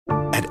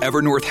At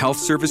Evernorth Health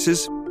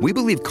Services, we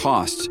believe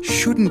costs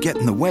shouldn't get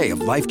in the way of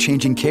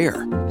life-changing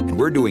care, and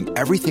we're doing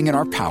everything in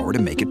our power to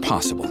make it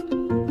possible.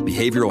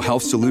 Behavioral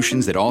health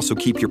solutions that also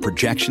keep your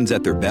projections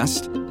at their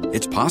best?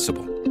 It's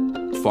possible.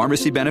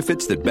 Pharmacy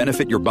benefits that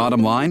benefit your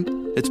bottom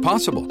line? It's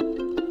possible.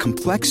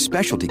 Complex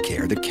specialty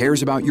care that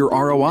cares about your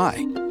ROI?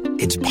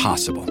 It's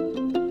possible.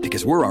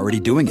 Because we're already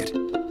doing it.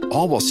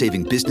 All while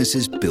saving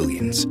businesses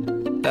billions.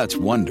 That's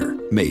Wonder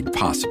made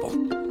possible.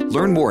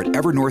 Learn more at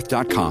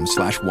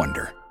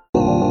evernorth.com/wonder.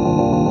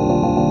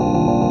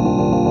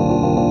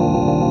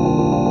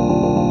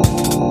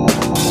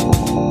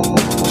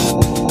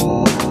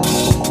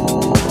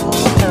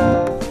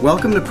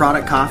 Welcome to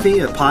Product Coffee,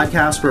 a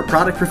podcast where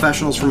product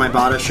professionals from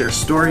Ibotta share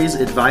stories,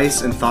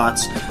 advice, and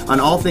thoughts on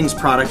all things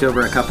product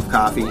over a cup of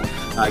coffee.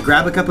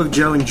 Grab a cup of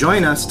Joe and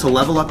join us to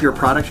level up your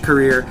product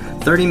career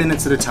 30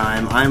 minutes at a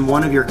time. I'm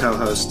one of your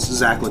co-hosts,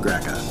 Zach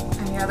LaGreca.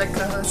 And the other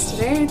co-host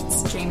today,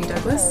 it's Jamie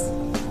Douglas.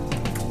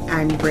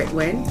 I'm Britt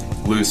Wynn.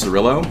 Lou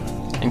Cirillo.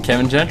 And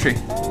Kevin Gentry.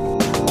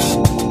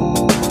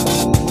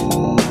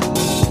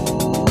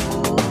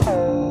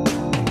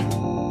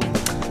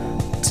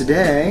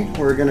 Today,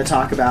 we're going to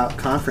talk about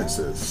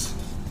conferences.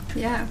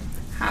 Yeah,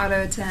 how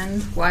to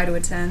attend, why to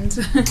attend,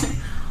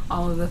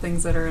 all of the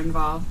things that are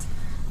involved.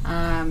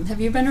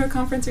 Have you been to a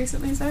conference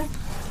recently, Zach?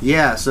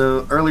 Yeah,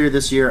 so earlier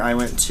this year I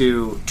went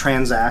to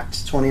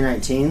Transact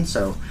 2019,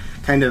 so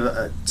kind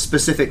of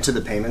specific to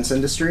the payments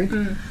industry.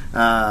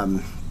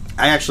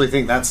 I actually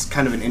think that's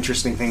kind of an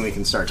interesting thing we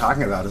can start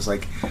talking about is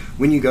like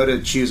when you go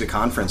to choose a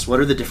conference,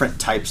 what are the different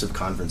types of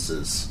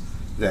conferences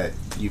that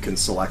you can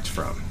select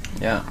from?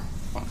 Yeah.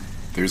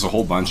 There's a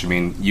whole bunch. I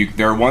mean,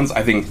 there are ones,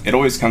 I think it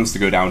always comes to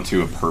go down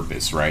to a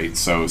purpose, right?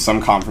 So some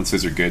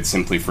conferences are good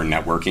simply for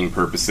networking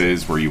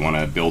purposes where you want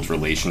to build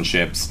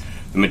relationships.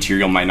 The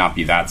material might not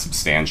be that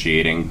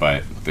substantiating,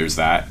 but there's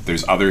that.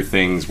 There's other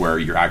things where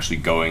you're actually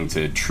going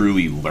to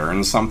truly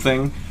learn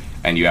something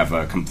and you have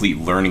a complete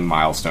learning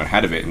milestone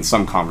ahead of it. And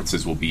some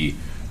conferences will be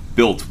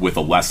built with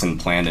a lesson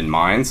planned in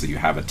mind, so you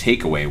have a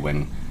takeaway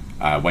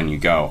when you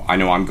go. I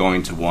know I'm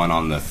going to one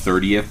on the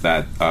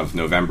 30th of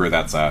November.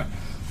 That's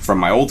from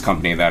my old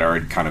company that I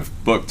already kind of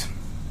booked.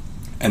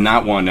 And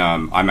that one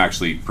I'm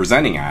actually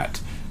presenting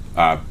at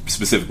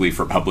specifically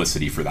for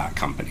publicity for that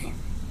company.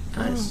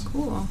 Nice. Oh,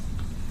 cool.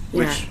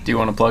 Do you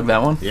want to plug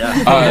that one?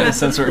 Yeah.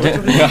 Since we're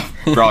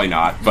Probably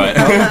not, but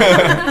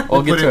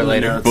we'll get to it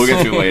later. We'll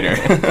get to it later.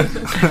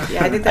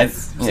 Yeah, I think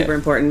that's super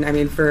important. I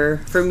mean, for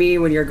me,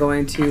 when you're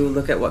going to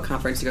look at what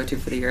conference to go to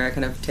for the year, I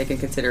kind of take in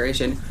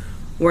consideration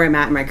where I'm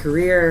at in my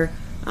career.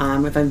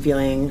 If I'm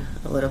feeling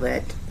a little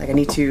bit like I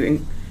need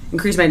to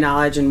increase my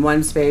knowledge in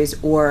one space,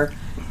 or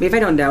maybe if I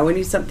don't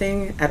know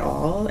something at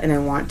all and I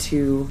want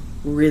to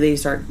really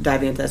start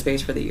diving into that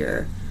space for the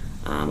year,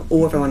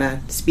 or if I want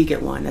to speak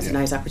at one, that's a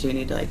nice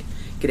opportunity to like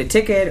get a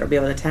ticket or be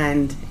able to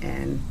attend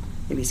and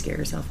maybe scare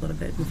yourself a little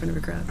bit in front of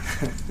a crowd.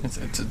 It's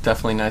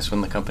definitely nice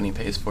when the company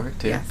pays for it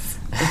too. Yes.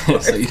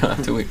 So you don't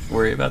have to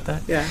worry about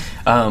that. Yeah.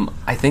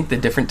 I think the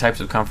different types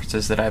of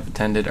conferences that I've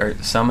attended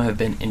some have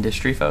been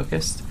industry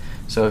focused.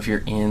 So if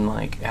you're in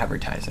like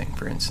advertising,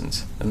 for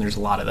instance, then there's a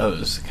lot of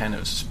those kind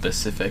of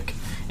specific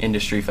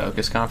industry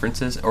focused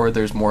conferences, or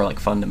there's more like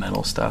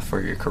fundamental stuff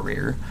for your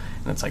career,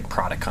 and it's like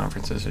product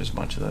conferences. There's a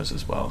bunch of those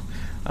as well.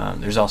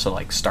 There's also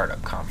like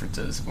startup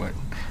conferences.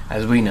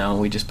 As we know,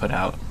 we just put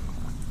out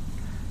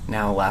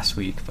last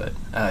week, but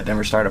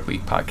Denver Startup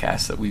Week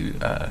podcast that we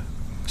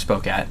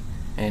spoke at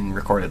and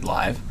recorded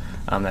live.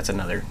 That's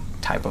another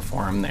type of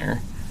forum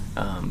there.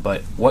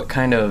 But what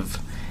kind of,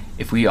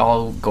 if we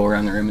all go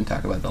around the room and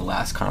talk about the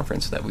last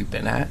conference that we've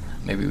been at,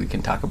 maybe we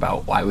can talk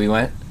about why we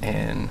went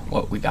and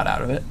what we got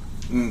out of it.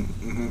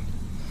 Mm-hmm.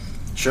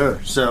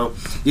 Sure. So,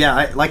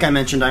 yeah, like I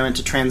mentioned, I went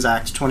to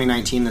Transact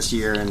 2019 this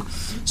year, and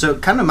so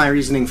kind of my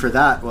reasoning for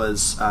that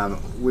was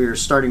we're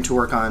starting to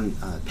work on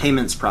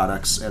payments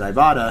products at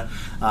Ibotta,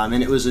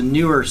 and it was a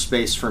newer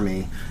space for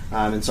me,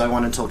 and so I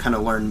wanted to kind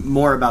of learn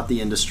more about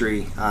the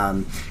industry,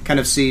 kind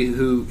of see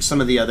who some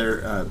of the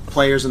other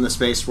players in the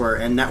space were,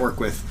 and network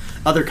with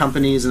other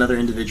companies and other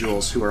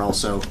individuals who are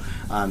also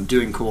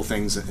doing cool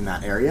things in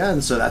that area,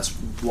 and so that's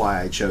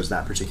why I chose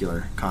that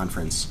particular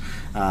conference.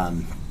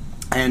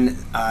 And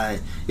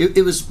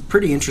it was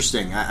pretty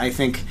interesting. I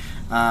think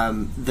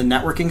the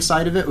networking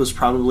side of it was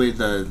probably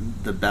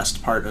the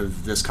best part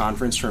of this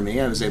conference for me.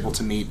 I was able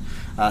to meet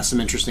some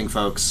interesting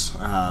folks,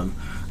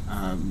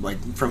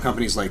 like from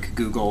companies like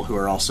Google, who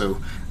are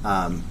also,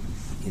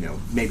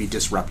 maybe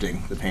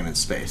disrupting the payment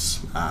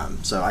space.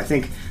 So I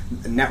think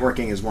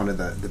networking is one of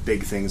the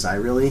big things I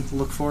really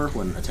look for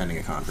when attending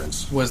a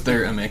conference. Was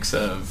there a mix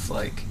of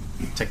like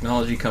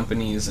technology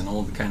companies and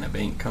old kind of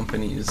bank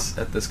companies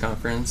at this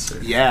conference?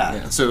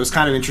 Yeah, so it was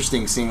kind of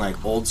interesting seeing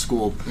like old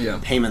school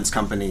payments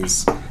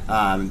companies.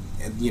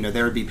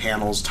 There would be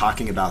panels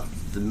talking about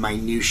the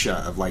minutia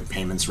of like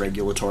payments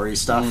regulatory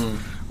stuff,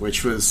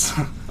 which was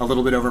a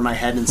little bit over my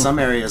head in some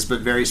areas,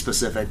 but very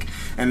specific.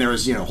 And there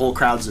was, whole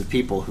crowds of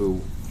people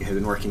who had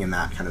been working in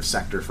that kind of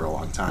sector for a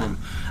long time.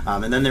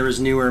 And then there was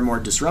newer, more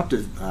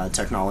disruptive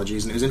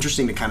technologies, and it was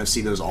interesting to kind of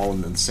see those all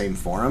in the same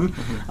forum.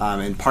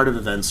 And part of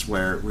events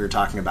where we were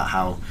talking about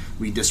how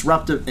we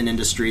disrupt an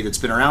industry that's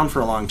been around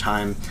for a long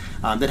time,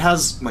 that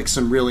has like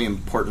some really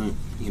important,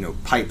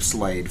 pipes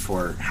laid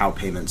for how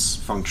payments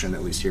function,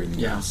 at least here in the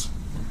U.S.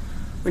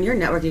 When you're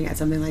networking at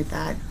something like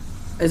that,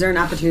 is there an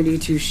opportunity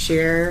to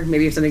share,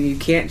 maybe if something you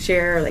can't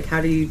share? Like, how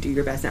do you do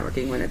your best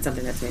networking when it's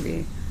something that's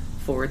maybe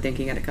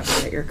forward-thinking at a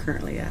company that you're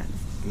currently at?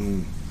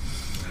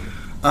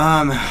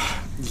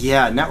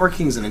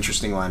 Networking is an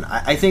interesting one.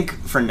 I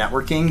think for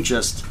networking,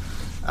 just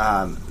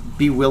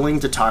be willing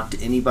to talk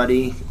to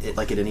anybody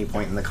at any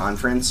point in the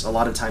conference. A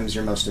lot of times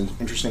your most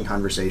interesting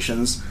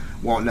conversations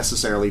won't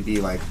necessarily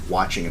be like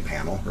watching a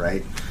panel,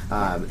 right?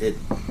 It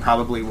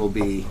probably will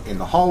be in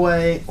the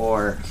hallway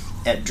or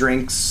at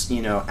drinks,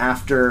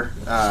 after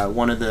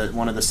one of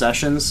the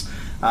sessions.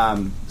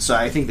 So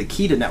I think the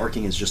key to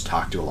networking is just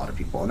talk to a lot of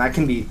people, and that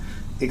can be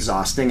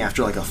exhausting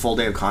after like a full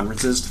day of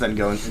conferences to then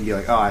go and be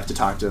like, oh, I have to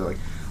talk to like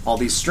all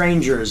these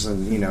strangers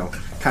and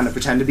kind of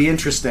pretend to be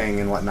interesting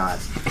and whatnot.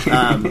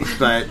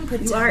 But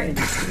you are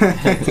interesting.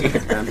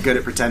 I'm good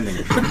at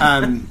pretending.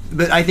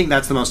 But I think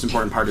that's the most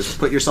important part, is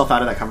put yourself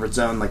out of that comfort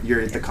zone. Like,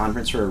 you're at the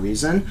conference for a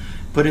reason.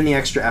 Put in the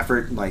extra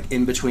effort, like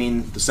in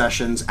between the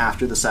sessions,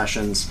 after the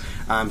sessions,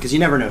 because you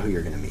never know who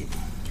you're going to meet.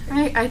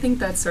 I think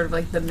that's sort of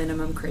like the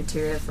minimum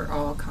criteria for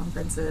all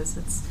conferences.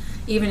 It's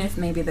even if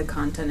maybe the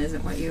content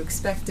isn't what you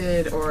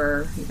expected,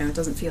 or it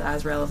doesn't feel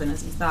as relevant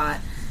as you thought,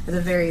 at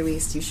the very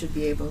least you should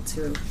be able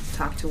to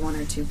talk to one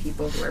or two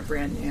people who are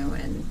brand new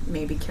and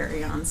maybe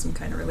carry on some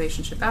kind of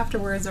relationship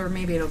afterwards, or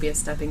maybe it'll be a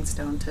stepping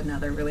stone to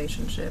another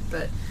relationship.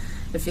 But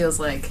it feels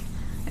like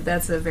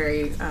that's a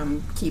very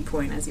key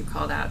point, as you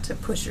called out, to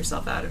push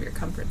yourself out of your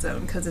comfort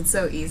zone, because it's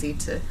so easy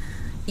to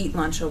eat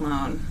lunch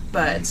alone.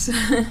 But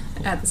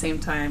at the same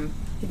time,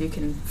 if you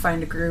can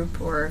find a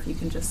group, or if you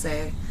can just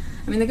say,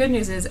 the good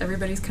news is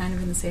everybody's kind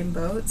of in the same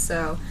boat,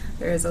 so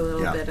there is a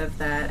little bit of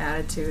that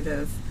attitude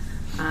of,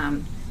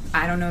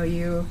 I don't know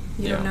you,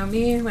 you don't know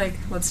me, like,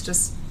 let's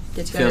just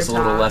get together. Feels a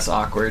little less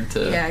awkward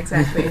to... Yeah,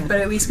 exactly.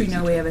 But at least we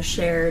know we have a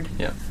shared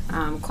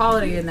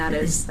quality, and that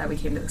is that we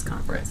came to this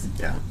conference.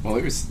 Yeah. Well,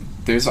 I'd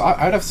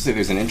have to say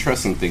there's an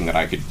interesting thing that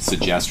I could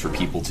suggest for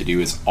people to do,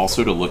 is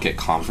also to look at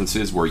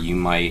conferences where you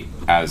might,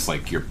 as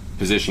like your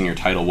position, your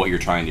title, what you're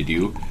trying to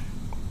do,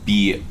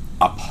 be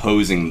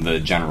opposing the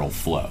general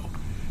flow.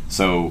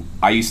 So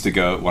I used to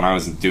go, when I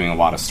was doing a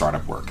lot of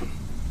startup work,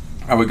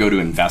 I would go to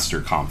investor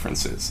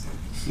conferences,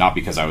 not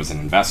because I was an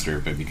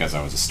investor, but because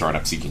I was a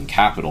startup seeking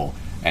capital.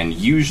 And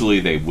usually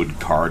they would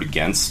guard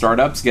against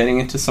startups getting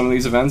into some of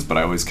these events, but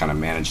I always kind of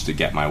managed to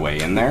get my way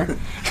in there.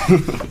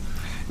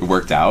 It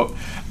worked out.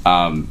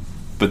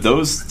 But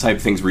those type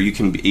of things where you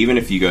can, even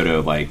if you go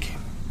to like,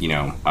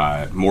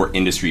 more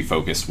industry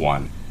focused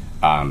one,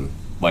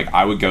 like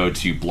I would go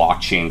to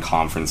blockchain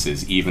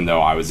conferences, even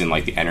though I was in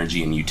like the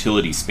energy and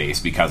utility space,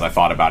 because I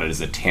thought about it as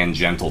a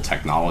tangential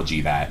technology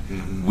that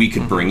we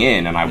could bring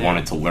in, and I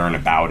wanted to learn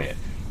about it.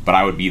 But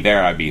I would be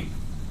there, I'd be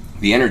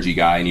the energy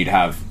guy, and you'd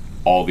have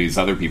all these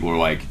other people who are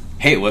like,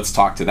 hey, let's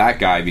talk to that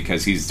guy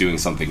because he's doing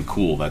something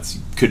cool that's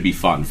could be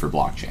fun for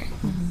blockchain.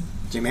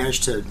 So you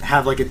managed to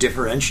have like a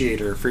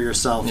differentiator for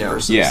yourself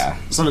versus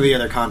some of the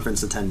other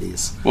conference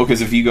attendees. Well,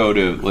 because if you go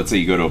to, let's say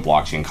you go to a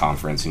blockchain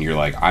conference and you're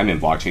like, I'm in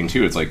blockchain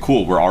too, it's like,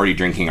 cool, we're already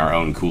drinking our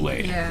own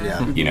Kool-Aid.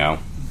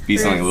 Be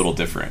something a little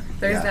different.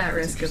 There's that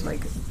risk of like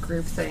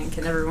groupthink,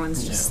 and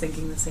everyone's just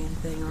thinking the same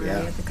thing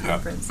already at the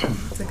conference. So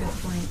that's a good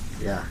point.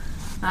 Yeah.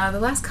 The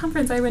last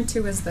conference I went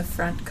to was the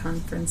Front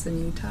Conference in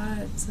Utah.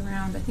 It's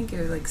around, I think it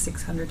was like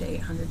 600 to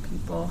 800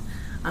 people,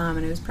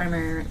 and it was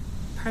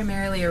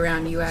primarily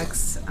around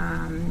UX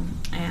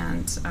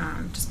and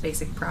just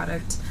basic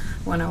product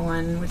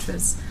 101, which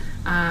was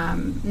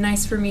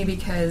nice for me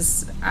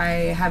because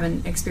I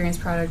haven't experienced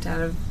product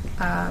out of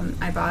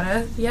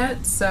Ibotta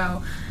yet,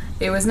 so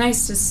it was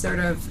nice to sort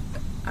of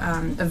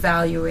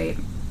evaluate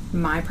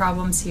my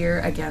problems here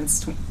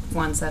against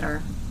ones that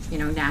are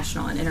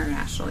national and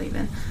international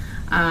even.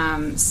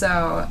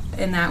 So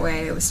in that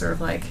way, it was sort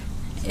of like,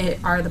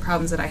 are the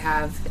problems that I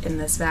have in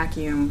this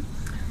vacuum,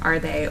 are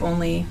they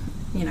only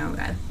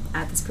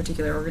at this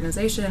particular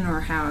organization,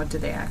 or how do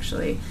they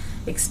actually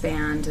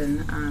expand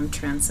and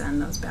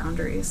transcend those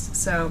boundaries?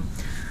 So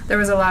there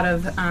was a lot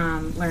of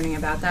learning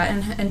about that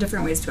and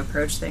different ways to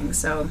approach things.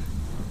 So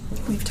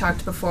we've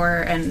talked before,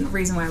 and the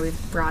reason why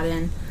we've brought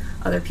in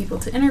other people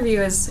to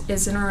interview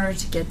is in order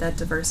to get that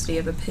diversity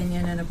of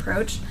opinion and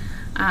approach.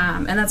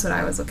 And that's what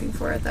I was looking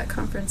for at that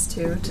conference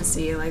too, to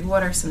see like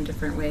what are some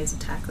different ways of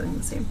tackling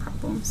the same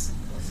problems.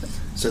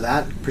 So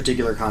that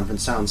particular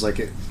conference sounds like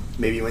it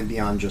maybe went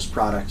beyond just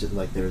product.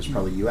 Like there was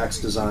probably UX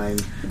design.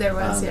 There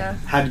was, yeah.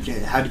 How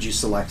did you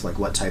select like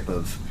what type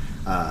of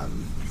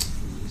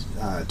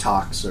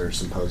talks or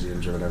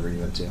symposiums or whatever you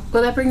went to?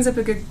 Well, that brings up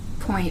a good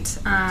point.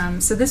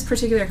 So this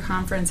particular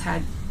conference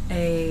had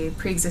a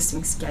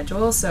pre-existing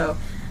schedule, so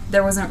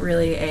there wasn't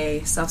really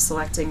a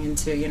self-selecting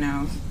into, you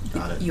know,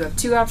 you have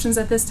 2 options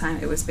at this time.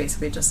 It was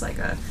basically just like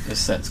a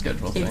set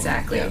schedule thing.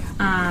 Exactly.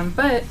 Yeah.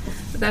 But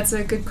that's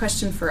a good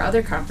question for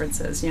other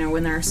conferences. You know,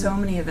 when there are so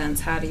many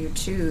events, how do you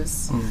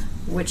choose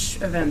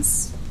which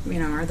events, you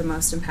know, are the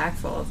most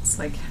impactful? It's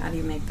like, how do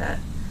you make that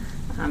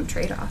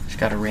trade-off? Just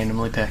got to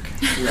randomly pick.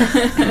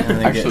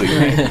 Actually,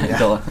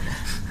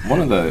 one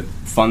of the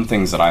fun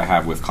things that I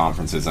have with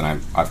conferences, and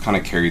I've kind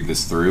of carried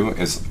this through,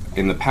 is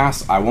in the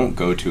past, I won't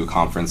go to a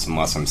conference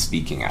unless I'm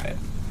speaking at it.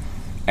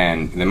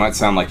 And it might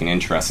sound like an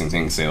interesting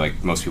thing to say,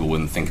 like most people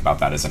wouldn't think about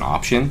that as an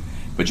option,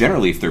 but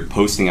generally if they're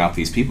posting out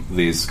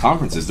these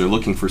conferences, they're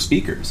looking for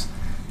speakers.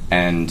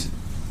 And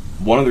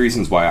one of the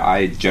reasons why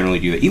I generally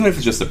do that, even if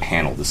it's just a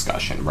panel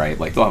discussion, right,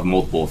 like they'll have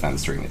multiple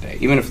events during the day,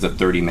 even if it's a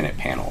 30-minute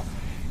panel,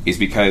 is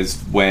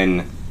because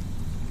when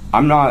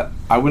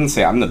I wouldn't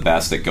say I'm the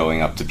best at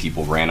going up to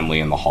people randomly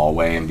in the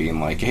hallway and being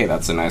like, hey,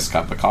 that's a nice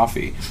cup of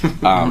coffee.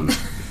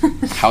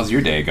 How's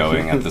your day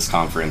going at this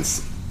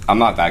conference? I'm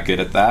not that good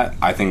at that.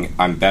 I think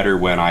I'm better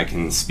when I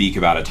can speak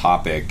about a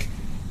topic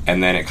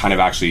and then it kind of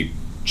actually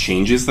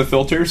changes the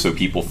filter so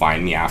people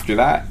find me after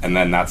that, and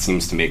then that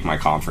seems to make my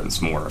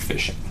conference more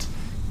efficient.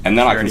 And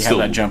then I can still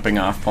have that jumping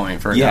off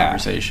point for a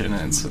conversation,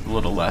 and it's a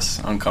little less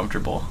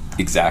uncomfortable.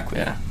 Exactly.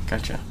 Yeah,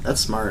 gotcha. That's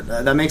smart.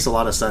 That makes a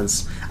lot of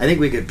sense. I think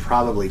we could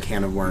probably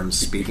can of worms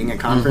speaking at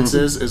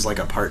conferences is like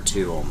a part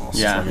 2 almost.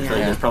 Yeah, like, I feel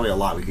like there's probably a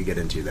lot we could get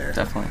into there.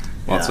 Definitely.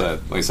 Well,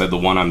 like I said, the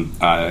one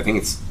I think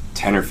it's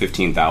 10 or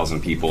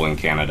 15,000 people in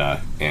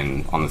Canada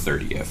on the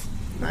 30th.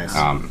 Nice.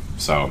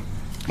 So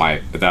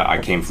I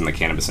came from the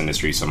cannabis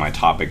industry, so my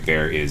topic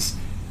there is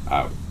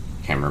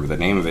can't remember the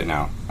name of it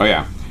now. Oh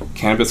yeah,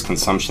 cannabis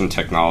consumption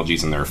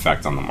technologies and their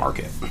effect on the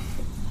market.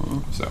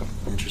 So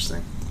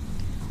interesting.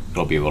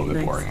 It'll be a little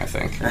bit boring, I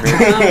think.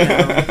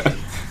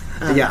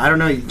 Yeah, I don't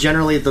know.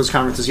 Generally, at those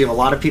conferences, you have a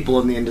lot of people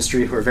in the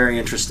industry who are very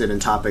interested in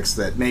topics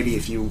that maybe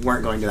if you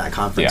weren't going to that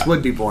conference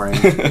would be boring.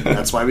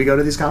 That's why we go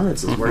to these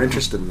conferences. We're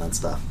interested in that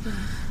stuff.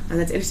 And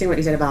that's interesting what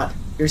you said about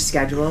your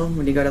schedule.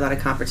 When you go to a lot of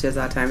conferences, a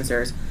lot of times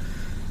you're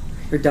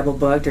double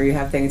booked or you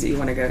have things that you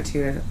want to go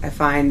to. I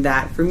find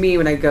that for me,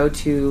 when I go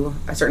to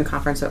a certain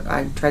conference,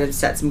 I try to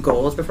set some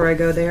goals before I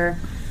go there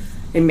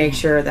and make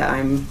sure that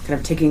I'm kind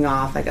of ticking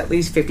off like at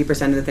least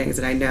 50% of the things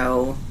that I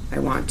know I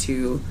want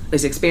to at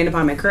least expand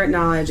upon my current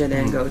knowledge, and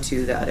then go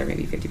to the other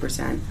maybe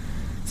 50%,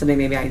 something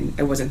maybe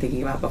I wasn't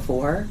thinking about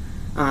before,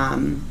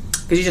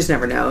 because you just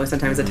never know.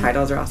 Sometimes the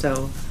titles are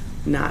also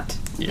not,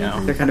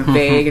 they're kind of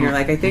vague, and you're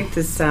like, I think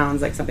this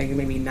sounds like something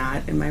maybe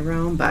not in my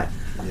realm, but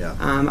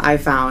I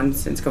found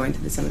since going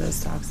to some of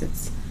those talks,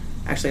 it's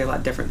actually a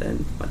lot different than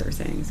what they're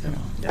saying, so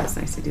it's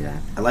nice to do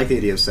that. I like the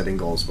idea of setting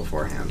goals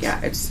beforehand.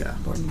 Yeah, it's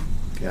important.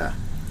 Yeah.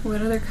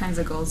 What other kinds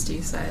of goals do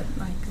you set?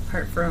 Like,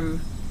 apart from,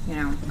 you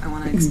know, I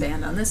want to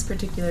expand on this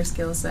particular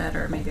skill set,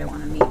 or maybe I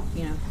want to meet,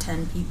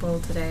 10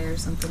 people today or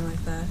something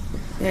like that?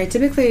 Yeah, I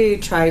typically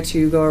try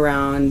to go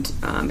around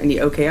any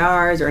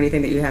OKRs or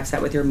anything that you have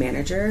set with your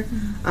manager,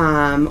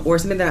 or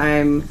something that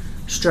I'm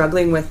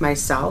struggling with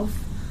myself.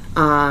 A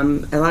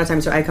lot of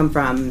times, so I come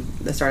from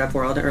the startup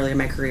world early in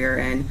my career,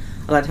 and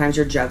a lot of times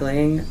you're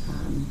juggling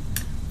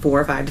 4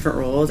 or 5 different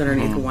roles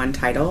underneath one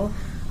title.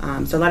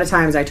 So a lot of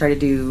times I try to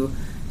do,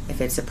 if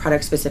it's a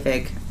product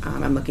specific,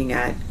 I'm looking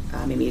at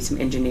maybe some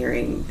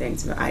engineering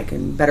things so I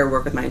can better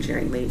work with my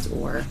engineering leads,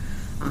 or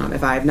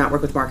if I've not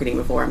worked with marketing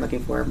before, I'm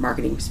looking for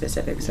marketing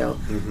specific. So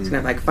it's kind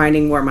of like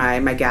finding where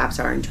my gaps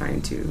are and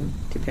trying to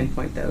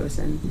pinpoint those,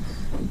 and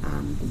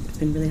it's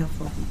been really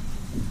helpful.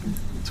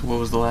 So what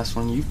was the last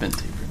one you've been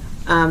to?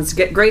 It's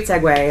a great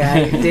segue.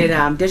 I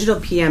did Digital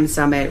PM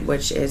Summit,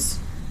 which is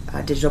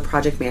digital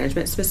project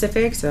management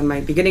specific. So in my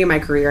beginning of my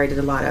career, I did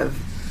a lot of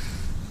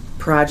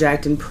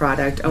project and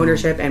product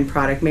ownership and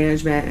product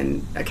management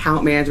and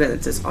account management.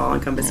 It's this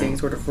all-encompassing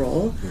sort of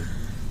role.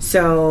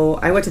 So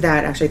I went to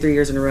that actually 3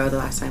 years in a row. The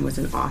last time was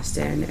in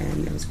Austin,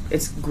 and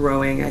it's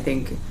growing. I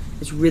think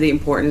it's really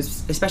important,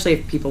 especially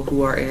if people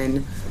who are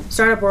in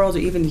startup worlds or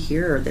even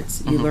here,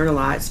 you learn a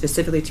lot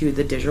specifically to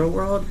the digital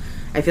world.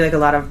 I feel like a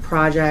lot of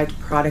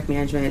product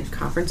management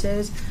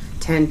conferences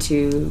tend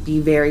to be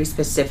very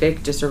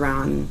specific just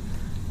around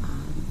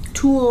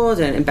tools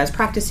and best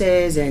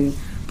practices and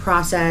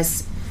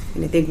process.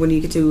 And I think when you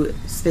get to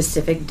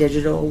specific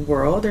digital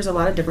world, there's a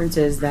lot of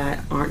differences that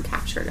aren't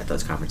captured at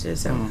those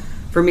conferences. So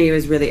for me, it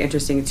was really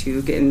interesting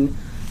to get in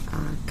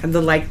kind of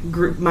the like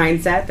group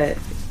mindset, that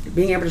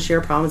being able to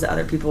share problems that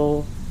other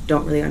people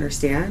don't really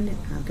understand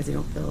because they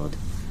don't build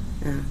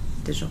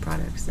digital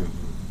products. So,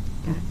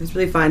 it was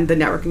really fun. The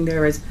networking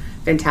there was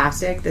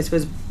fantastic. This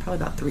was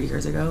probably about 3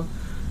 years ago,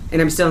 and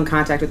I'm still in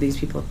contact with these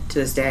people to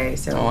this day.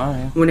 So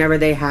whenever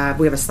we have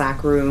a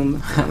Slack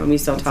room, and we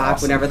still talk.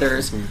 Awesome. Whenever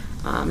there's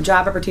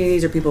job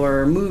opportunities or people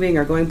are moving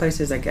or going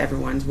places, like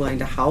everyone's willing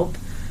to help.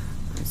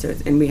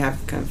 And we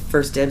have kind of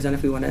first dibs on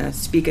if we want to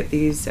speak at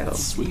these. So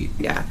sweet.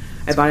 Yeah,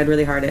 I bonded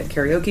really hard at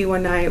karaoke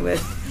one night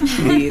with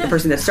the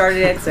person that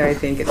started it. So I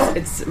think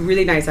it's a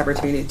really nice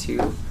opportunity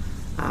to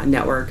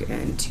network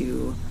and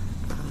to.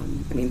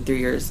 3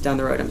 years down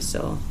the road, I'm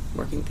still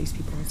working with these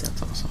people. So.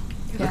 That's awesome.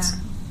 Yeah.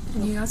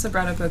 And you also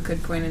brought up a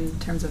good point in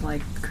terms of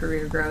like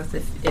career growth.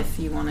 If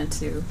you wanted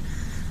to,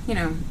 you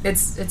know,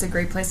 it's a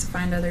great place to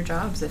find other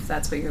jobs if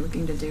that's what you're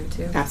looking to do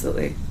too.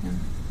 Absolutely. Yeah.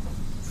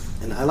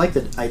 And I like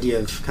the idea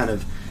of kind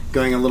of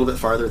going a little bit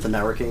farther with the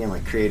networking and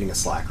like creating a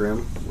Slack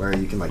room where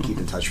you can like keep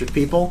in touch with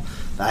people.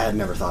 I had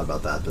never thought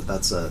about that, but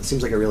that's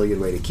seems like a really good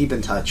way to keep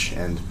in touch,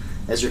 and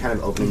as you're kind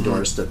of opening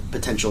doors to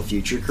potential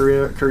future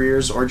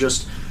careers, or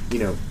just, you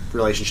know,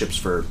 relationships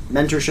for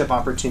mentorship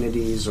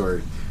opportunities,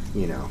 or,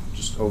 you know,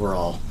 just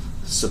overall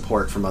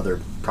support from other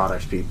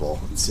product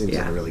people. It seems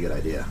like a really good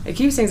idea. It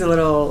keeps things a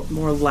little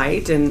more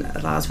light and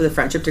allows for the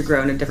friendship to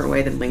grow in a different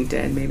way than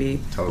LinkedIn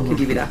maybe could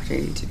give you the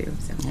opportunity to do.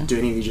 So. Do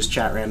any of you just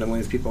chat randomly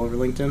with people over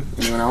LinkedIn?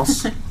 Anyone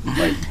else?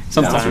 Like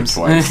Sometimes.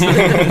 once or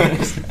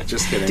twice.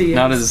 Just kidding.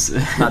 Not as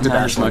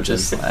much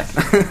as Slack.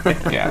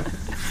 Yeah.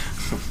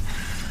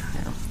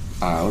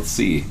 Let's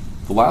see.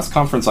 The last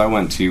conference I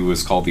went to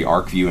was called the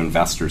ArcView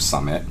Investors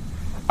Summit.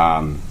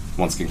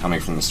 Once again, coming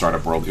from the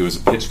startup world, it was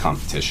a pitch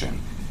competition.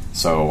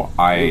 So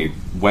I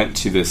went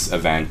to this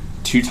event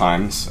 2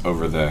 times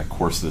over the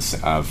course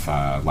of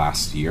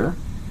last year.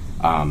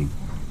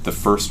 The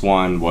first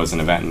one was an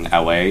event in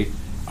LA.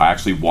 I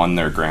actually won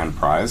their grand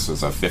prize. It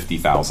was a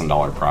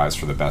 $50,000 prize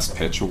for the best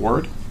pitch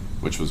award,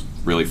 which was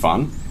really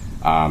fun.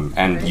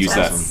 And use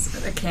that.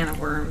 That's a can of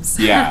worms.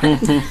 Yeah.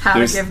 How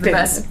to give the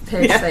best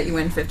pitch that you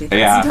win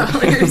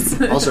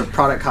 $50,000. Also,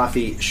 Product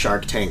Coffee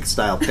Shark Tank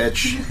style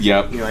pitch.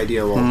 Yep. New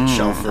idea will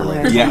shelf for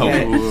later.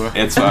 Yeah,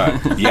 it's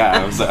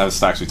I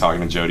was actually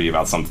talking to Jody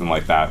about something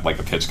like that, like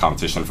a pitch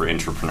competition for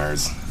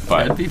entrepreneurs.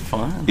 But That'd be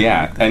fun.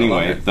 yeah.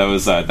 Anyway, that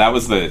was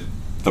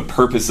the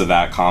purpose of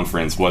that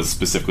conference was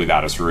specifically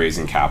that, is for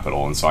raising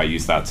capital, and so I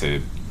used that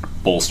to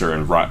bolster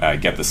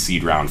and get the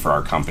seed round for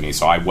our company.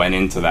 So I went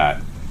into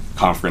that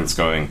conference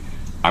going,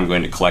 I'm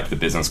going to collect the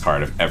business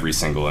card of every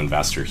single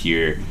investor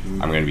here.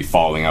 I'm going to be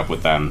following up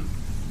with them,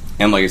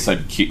 and like I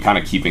said, kind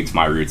of keeping to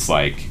my roots.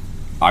 Like,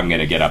 I'm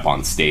going to get up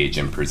on stage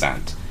and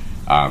present,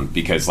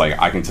 because like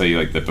I can tell you,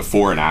 like the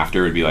before and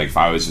after would be like if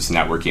I was just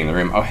networking in the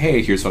room. Oh,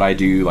 hey, here's what I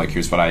do. Like,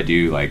 here's what I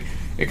do. Like,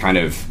 it kind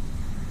of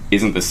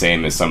isn't the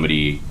same as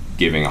somebody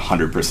giving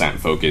 100%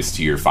 focus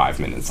to your 5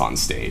 minutes on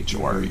stage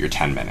or your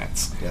 10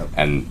 minutes. Yep.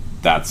 And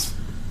that's,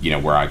 you know,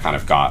 where I kind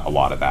of got a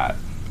lot of that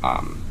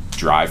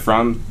drive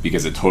from,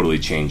 because it totally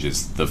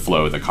changes the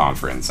flow of the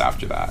conference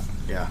after that.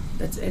 Yeah.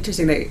 That's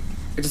interesting. That it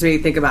just made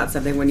me think about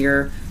something when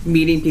you're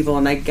meeting people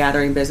and like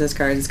gathering business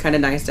cards. It's kind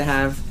of nice to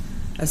have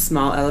a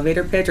small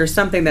elevator pitch or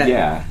something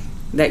that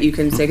that you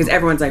can say, because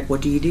everyone's like,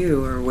 what do you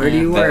do, or where do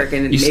you work?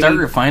 And you start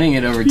refining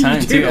it over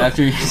time too.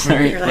 After you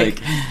start,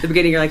 like at the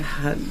beginning, you're like,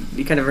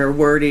 you kind of are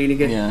wordy and you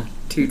get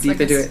too deep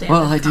into it.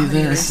 Well, I do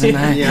this and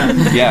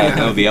that.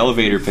 No, the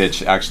elevator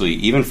pitch, actually,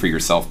 even for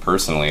yourself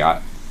personally,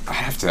 I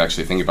have to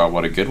actually think about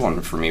what a good one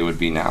for me would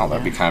be now.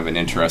 That'd be kind of an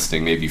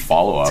interesting maybe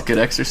follow-up. It's a good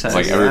exercise.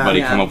 It's like everybody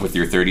come up with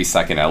your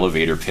 30-second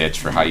elevator pitch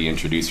for how you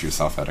introduce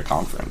yourself at a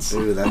conference.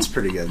 Ooh, that's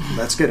pretty good.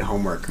 That's good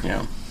homework.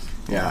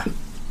 Yeah.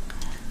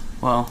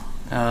 Well,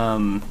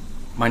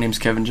 my name's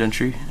Kevin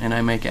Gentry, and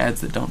I make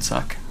ads that don't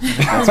suck.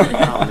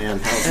 Oh,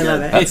 man. I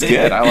love it. That's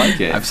good. I like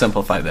it. I've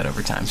simplified that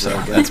over time, so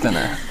that's been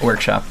a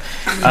workshop.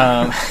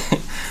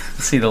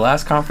 Let's see, the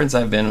last conference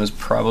I've been was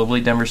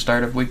probably Denver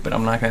Startup Week, but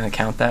I'm not going to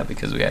count that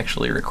because we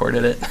actually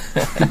recorded it.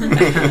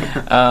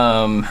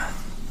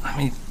 Let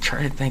me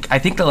try to think. I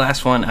think the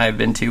last one I've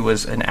been to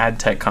was an ad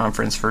tech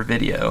conference for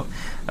video,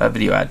 a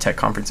video ad tech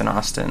conference in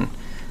Austin,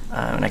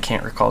 and I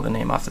can't recall the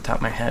name off the top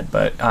of my head,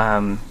 but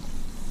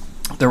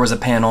there was a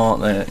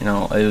panel. It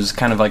was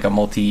kind of like a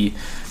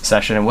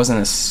multi-session. It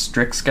wasn't a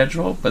strict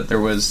schedule, but there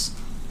was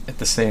at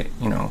the same,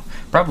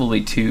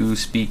 probably 2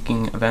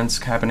 speaking events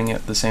happening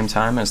at the same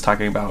time. I was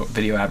talking about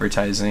video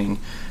advertising,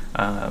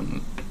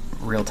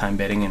 real-time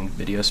bidding in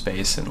video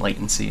space, and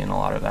latency, and a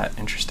lot of that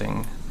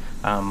interesting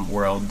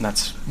world. And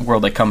that's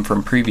world I come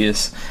from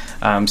previous.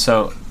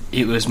 So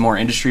it was more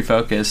industry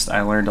focused.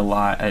 I learned a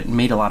lot. I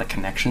made a lot of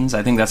connections.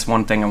 I think that's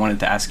one thing I wanted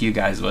to ask you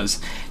guys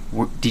was,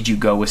 did you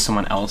go with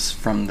someone else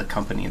from the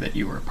company that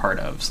you were a part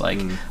of? So like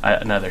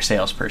another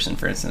salesperson,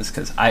 for instance,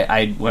 because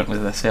I went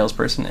with a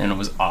salesperson and it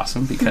was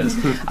awesome because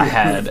I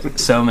had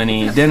so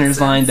many dinners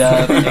lined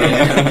up and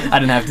I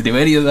didn't have to do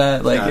any of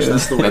that. Like, Gosh,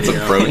 that's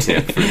a pro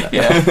tip for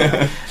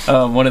that.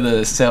 One of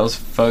the sales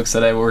folks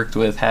that I worked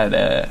with had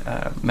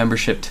a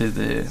membership to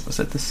was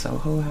it the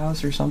Soho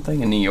House or something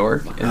in New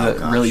York?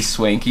 Really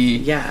swanky.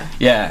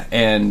 Yeah,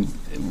 and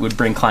would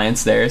bring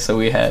clients there, so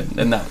we had,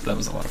 and that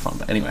was a lot of fun.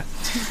 But anyway,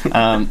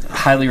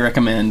 highly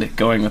recommend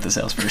going with a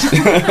salesperson.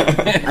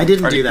 I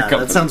didn't do that.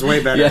 That sounds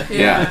way better.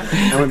 Yeah.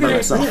 I went by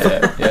myself.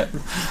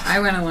 I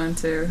went alone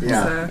too.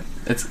 Yeah. So.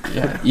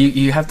 It's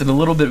you have to do a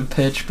little bit of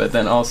pitch, but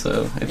then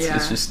also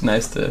it's just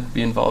nice to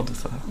be involved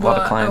with a lot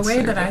of clients. A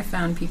way that I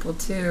found people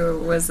too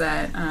was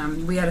that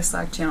we had a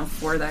Slack channel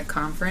for that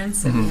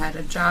conference, and we had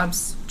a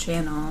jobs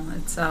channel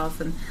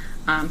itself, and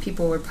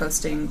people were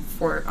posting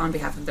on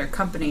behalf of their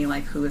company,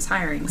 like who was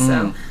hiring.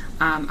 So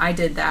I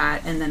did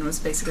that, and then was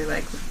basically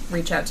like,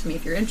 reach out to me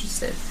if you're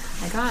interested.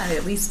 I got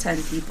at least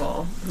 10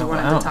 people who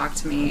wanted to talk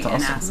to me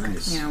and ask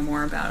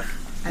more about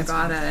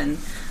Ibotta, and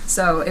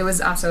so it was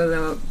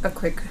also a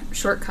quick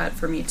shortcut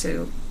for me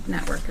to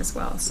network as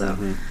well. So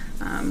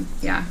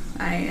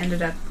I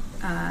ended up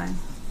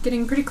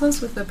getting pretty close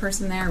with the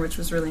person there, which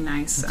was really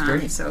nice.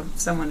 So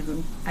someone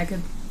who I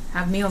could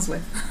have meals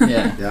with.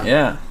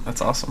 Yeah,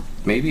 that's awesome.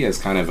 Maybe as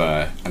kind of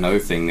another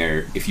thing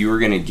there, if you were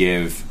going to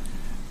give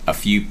a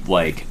few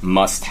like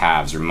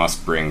must-haves or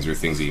must-brings or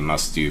things that you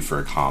must do for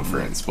a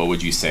conference, what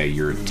would you say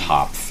your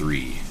top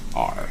 3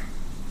 are?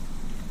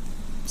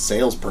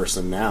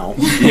 Salesperson now.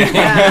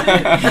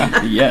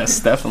 Yes,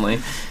 definitely.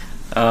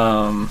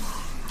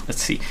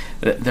 Let's see.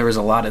 There was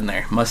a lot in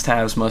there.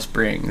 Must-haves,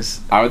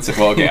 must-brings. I would say,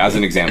 well, okay, as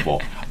an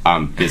example,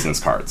 business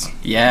cards.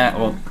 Yeah,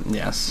 well,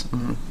 yes.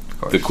 Mm-hmm.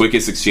 The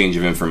quickest exchange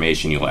of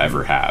information you'll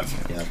ever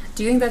have. Yeah.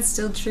 Do you think that's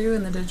still true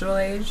in the digital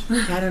age?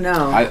 I don't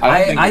know.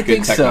 I think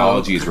good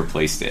technology has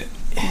replaced it.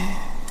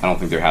 I don't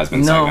think there has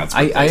been something that's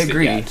replaced I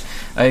agree. it yet.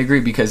 I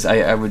agree because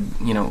I would,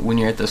 when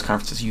you're at those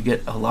conferences, you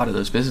get a lot of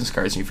those business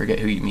cards and you forget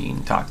who you meet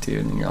and talk to,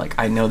 and then you're like,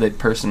 I know that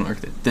person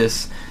worked at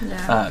this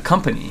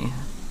company.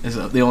 Is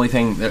the only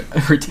thing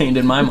that retained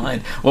in my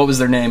mind. What was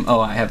their name? Oh,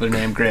 I have their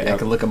name. Great. I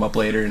could look them up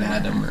later and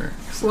add them and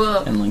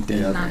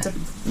LinkedIn. Not to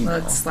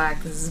plug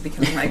Slack. This is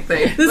becoming like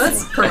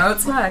let's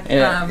promote Slack.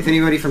 Yeah. If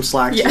anybody from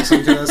Slack is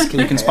listening to us,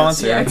 you can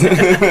sponsor.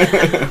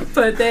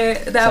 But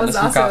that was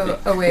also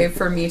a way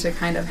for me to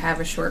kind of have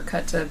a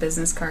shortcut to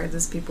business cards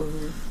as people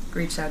who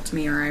reached out to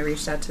me or I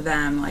reached out to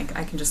them. Like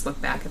I can just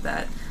look back at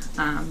that,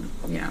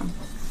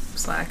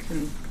 Slack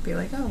and be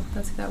like, oh,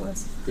 that's who that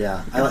was.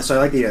 Yeah, I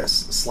like the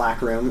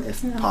Slack room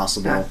if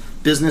possible. Yeah.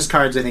 Business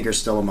cards, I think, are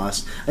still a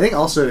must. I think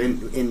also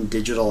in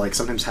digital, like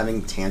sometimes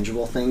having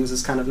tangible things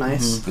is kind of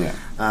nice. Mm-hmm.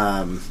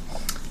 Yeah.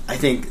 I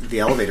think the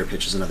elevator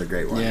pitch is another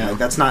great one. Yeah, like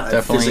that's not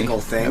a physical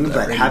thing,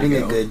 but having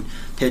a good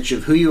pitch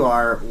of who you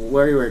are,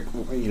 where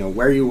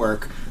you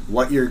work,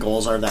 what your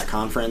goals are at that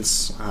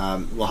conference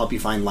will help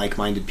you find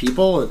like-minded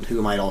people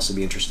who might also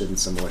be interested in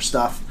similar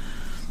stuff.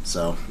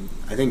 So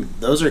I think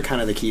those are kind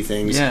of the key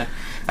things. Yeah.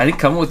 I think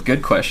come with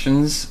good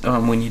questions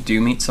when you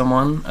do meet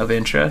someone of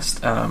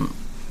interest.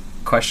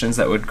 Questions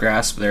that would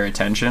grasp their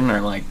attention or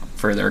like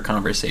further a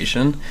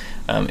conversation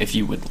if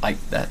you would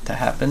like that to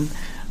happen.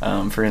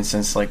 For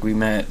instance, like we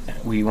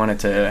wanted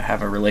to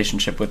have a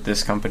relationship with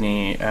this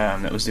company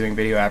that was doing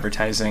video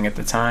advertising at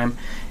the time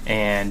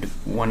and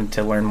wanted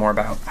to learn more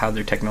about how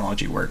their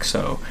technology works.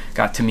 So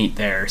got to meet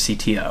their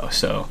CTO.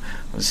 So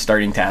I was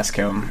starting to ask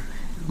him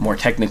more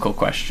technical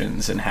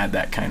questions and had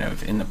that kind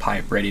of in the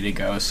pipe ready to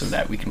go so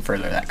that we can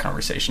further that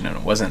conversation, and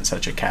it wasn't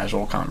such a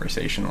casual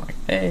conversation like,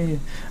 hey,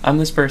 I'm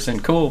this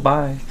person, cool,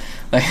 bye.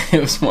 Like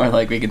it was more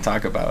like we can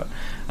talk about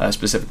a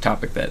specific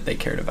topic that they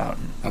cared about.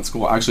 That's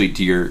cool. Actually,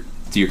 to your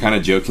kind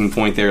of joking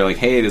point there, like,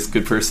 hey, this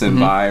good person,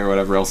 bye, or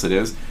whatever else it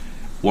is,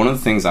 one of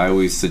the things I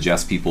always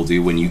suggest people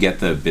do when you get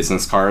the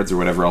business cards or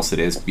whatever else it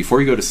is, before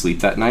you go to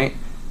sleep that night,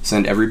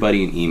 send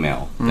everybody an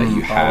email that you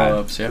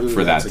had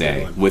for that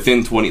day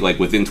within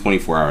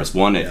 24 hours.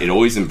 One, it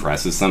always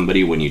impresses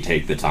somebody when you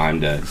take the time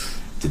to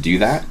do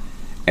that,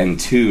 and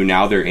two,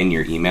 now they're in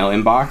your email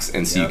inbox,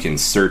 and so you can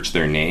search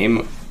their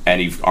name,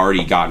 and you've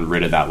already gotten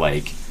rid of that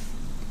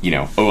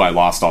I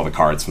lost all the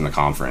cards from the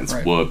conference.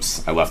 Right.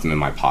 Whoops, I left them in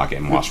my pocket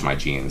and washed my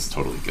jeans.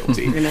 Totally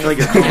guilty. I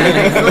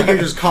feel like you're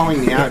just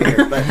calling me out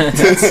here, but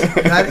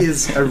that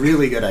is a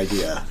really good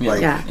idea.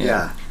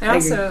 Yeah. And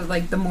also,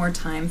 the more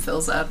time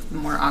fills up, the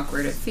more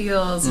awkward it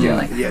feels. Yeah.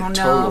 I don't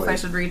know if I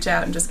should reach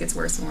out, and just gets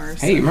worse and worse.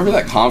 Hey, remember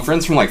that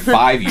conference from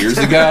 5 years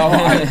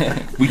ago?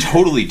 We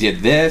totally did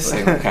this.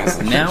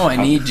 Now I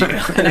need you.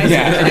 A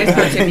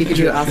nice tip you could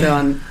do also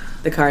on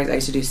the cards. I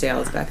used to do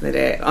sales back in the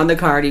day. On the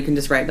card, you can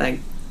just write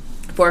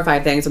 4 or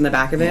 5 things on the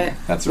back of it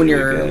when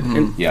you're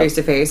face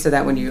to face, so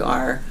that when you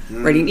are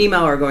writing an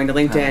email or going to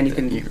LinkedIn, you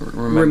can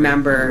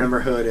remember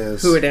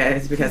who it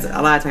is. Because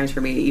a lot of times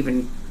for me,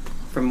 even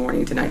from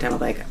morning to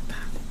nighttime, I'm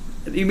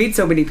you meet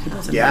so many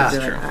people sometimes.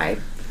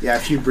 A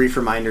few brief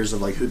reminders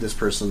of who this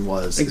person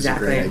was is a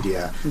great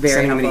idea. Very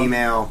Sending them an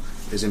email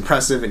is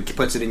impressive and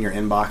puts it in your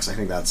inbox. I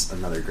think that's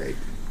another great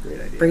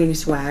idea. Bringing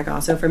swag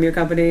also from your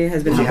company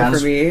has been helpful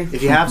for me.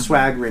 If you have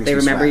swag, bring they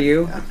remember swag.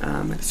 you.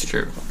 Yeah. It's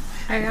true.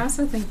 I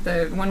also think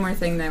that one more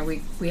thing that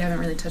we haven't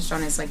really touched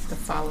on is the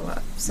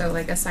follow-up. So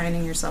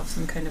assigning yourself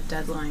some kind of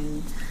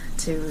deadline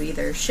to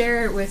either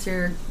share it with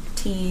your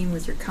team,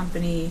 with your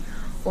company,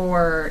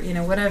 or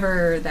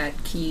whatever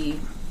that key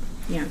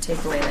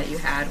takeaway that you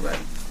had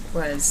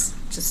was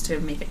just to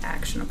make it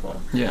actionable.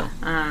 Yeah.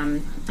 I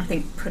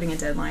think putting a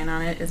deadline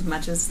on it, as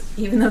much as,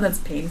 even though that's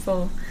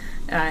painful,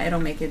 it'll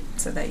make it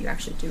so that you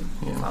actually do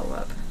follow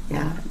up.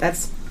 Yeah,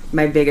 that's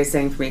my biggest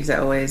thing for me, because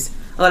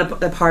a lot of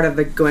the part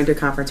of going to a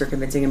conference or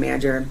convincing a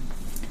manager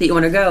that you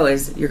want to go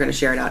is you're going to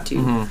share it out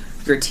to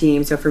your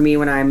team. So for me,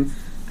 when I'm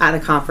at a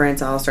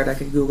conference, I'll start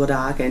a Google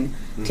Doc and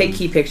take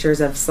key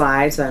pictures of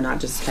slides, so I'm not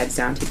just heads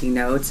down taking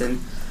notes. And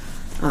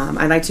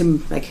I like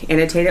to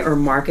annotate it or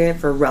mark it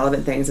for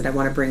relevant things that I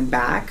want to bring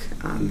back,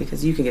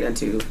 because you can get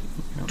into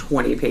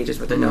 20 pages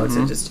worth of notes,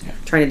 and just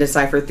trying to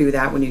decipher through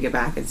that when you get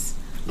back is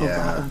a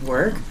lot of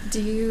work.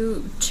 Do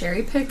you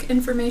cherry pick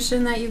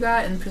information that you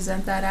got and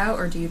present that out,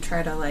 or do you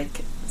try to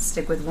like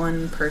stick with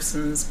one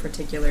person's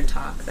particular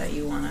talk that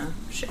you want to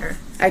share?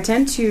 I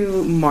tend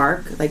to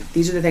mark, like,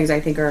 these are the things I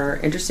think are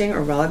interesting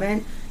or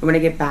relevant, and when I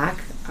get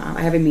back,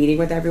 I have a meeting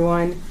with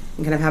everyone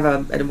and kind of have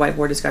a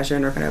whiteboard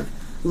discussion, or kind of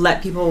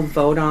let people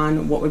vote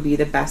on what would be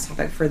the best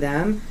topic for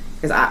them,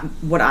 because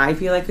what I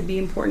feel like could be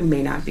important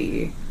may not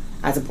be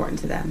as important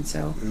to them.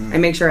 So I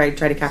make sure I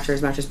try to capture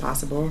as much as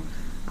possible,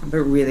 but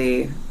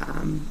really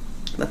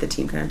let the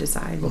team kind of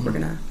decide what we're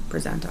going to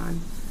present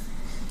on.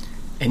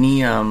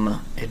 Any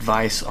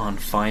advice on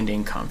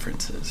finding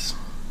conferences?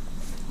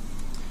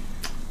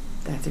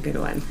 That's a good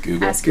one.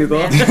 Google. Ask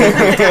Google. I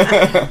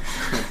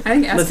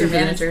think ask your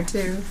manager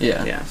too.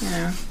 Yeah. You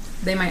know,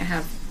 they might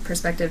have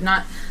perspective,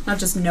 not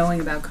just knowing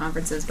about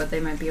conferences, but they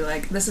might be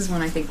like, this is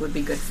one I think would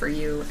be good for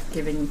you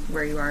given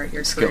where you are at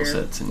your skill career.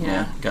 Sets.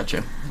 And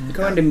gotcha.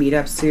 Go into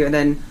meetups too, and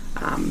then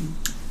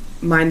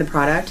Mind the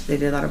Product. They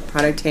did a lot of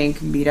Product Tank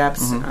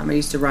meetups. I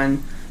used to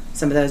run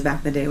some of those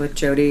back in the day with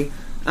Jody.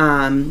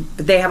 But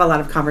they have a lot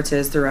of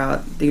conferences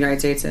throughout the United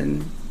States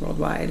and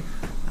worldwide.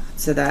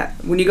 So that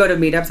when you go to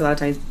meetups, a lot of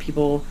times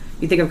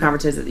you think of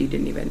conferences that you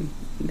didn't even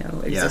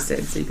know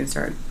existed. So you can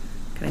start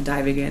kind of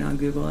diving in on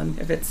Google, and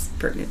if it's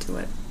pertinent to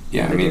it.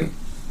 Yeah, I mean,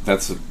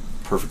 that's a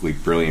perfectly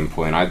brilliant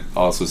point. I'd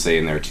also say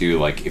in there too,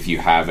 like, if you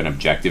have an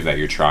objective that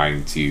you're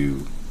trying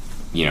to,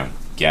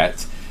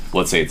 get,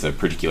 let's say it's a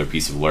particular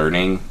piece of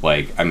learning,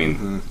 like, I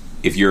mean,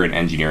 if you're in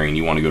engineering and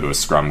you want to go to a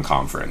Scrum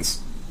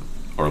conference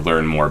or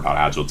learn more about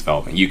Agile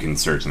development, you can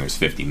search and there's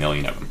 50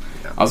 million of them.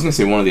 Yeah. I was going to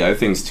say one of the other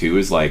things too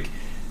is, like,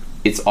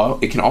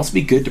 it can also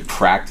be good to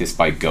practice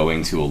by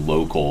going to a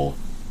local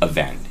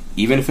event.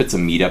 Even if it's a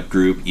meetup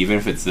group, even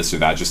if it's this or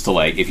that, just to,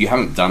 like, if you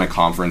haven't done a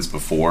conference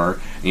before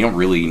and you don't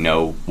really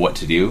know what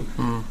to do,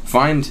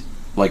 find,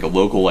 like, a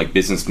local, like,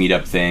 business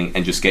meetup thing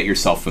and just get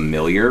yourself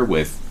familiar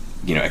with,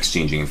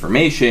 exchanging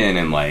information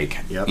and, like,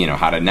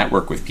 how to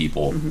network with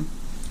people.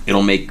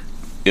 It'll make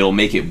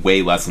it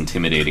way less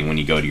intimidating when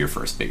you go to your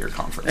first bigger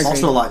conference. It's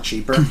also a lot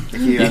cheaper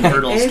if you have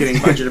hurdles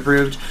getting budget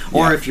approved,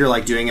 or if you're,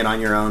 like, doing it on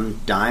your own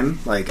dime.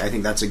 Like, I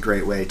think that's a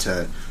great way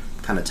to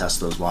kind of test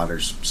those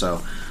waters.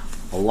 So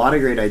a lot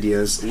of great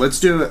ideas. Let's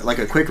do like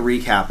a quick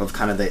recap of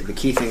kind of the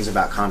key things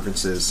about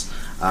conferences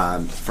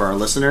for our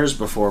listeners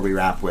before we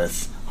wrap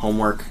with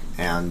homework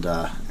and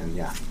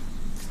yeah.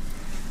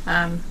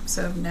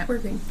 So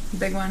networking,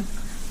 big one.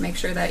 Make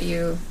sure that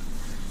you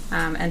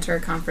enter a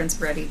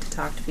conference ready to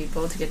talk to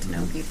people, to get to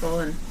know people,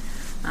 and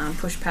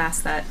push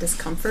past that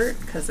discomfort,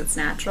 because it's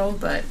natural,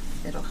 but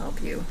it'll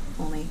help you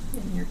only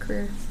in your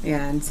career.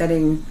 Yeah, and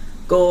setting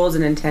goals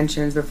and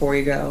intentions before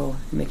you go,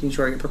 making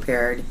sure you're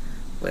prepared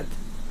with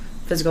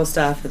physical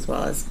stuff as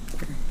well as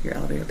your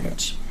elevator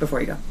pitch before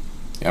you go.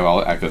 Yeah, well,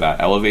 I'll echo that.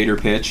 Elevator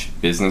pitch,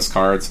 business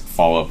cards,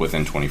 follow up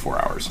within 24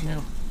 hours.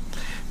 Yeah.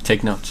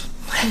 Take notes.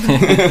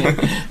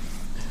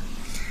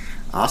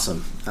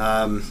 Awesome.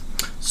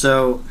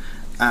 So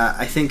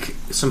I think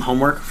some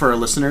homework for our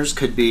listeners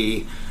could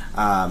be,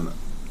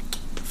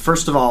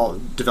 first of all,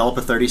 develop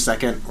a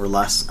 30-second or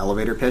less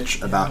elevator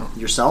pitch about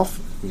yourself,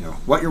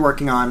 what you're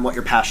working on, what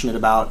you're passionate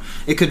about.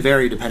 It could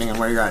vary depending on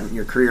where you're at in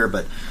your career,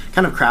 but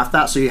kind of craft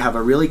that so you have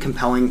a really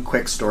compelling,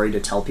 quick story to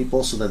tell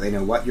people so that they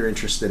know what you're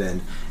interested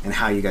in and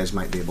how you guys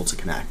might be able to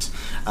connect.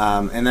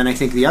 And then I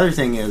think the other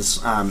thing is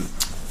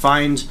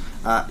find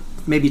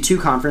maybe 2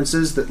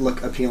 conferences that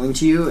look appealing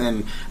to you,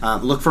 and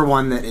look for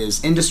one that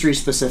is industry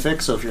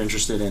specific. So if you're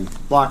interested in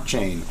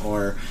blockchain,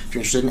 or if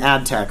you're interested in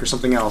ad tech or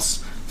something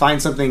else,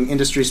 find something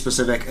industry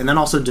specific, and then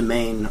also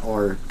domain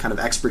or kind of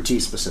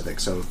expertise specific.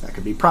 So that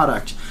could be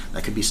product,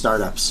 that could be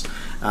startups.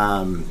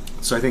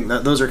 So I think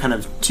that those are kind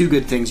of 2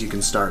 good things you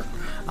can start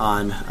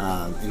on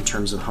in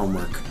terms of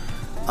homework.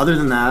 Other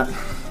than that,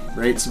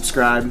 rate,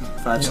 subscribe,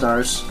 5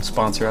 stars.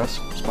 Sponsor us.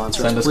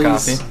 Send us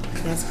coffee.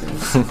 Yes,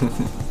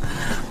 please.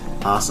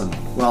 Awesome.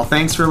 Well,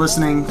 thanks for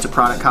listening to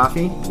Product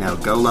Coffee. Now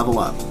go level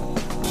up.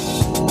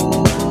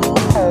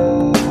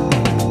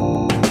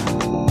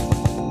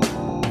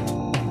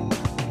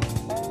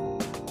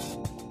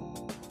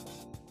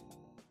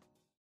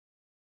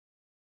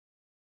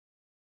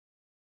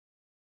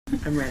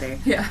 I'm ready.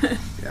 Yeah.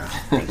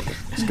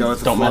 Just go with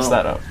the Don't flow. mess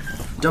that up.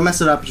 Don't mess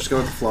it up. Just go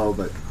with the flow,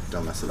 but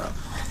don't mess it up.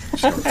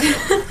 Just go with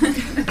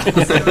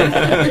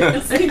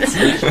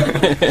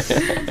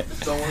the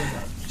flow.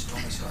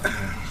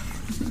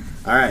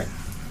 All right.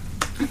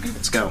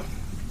 Let's go.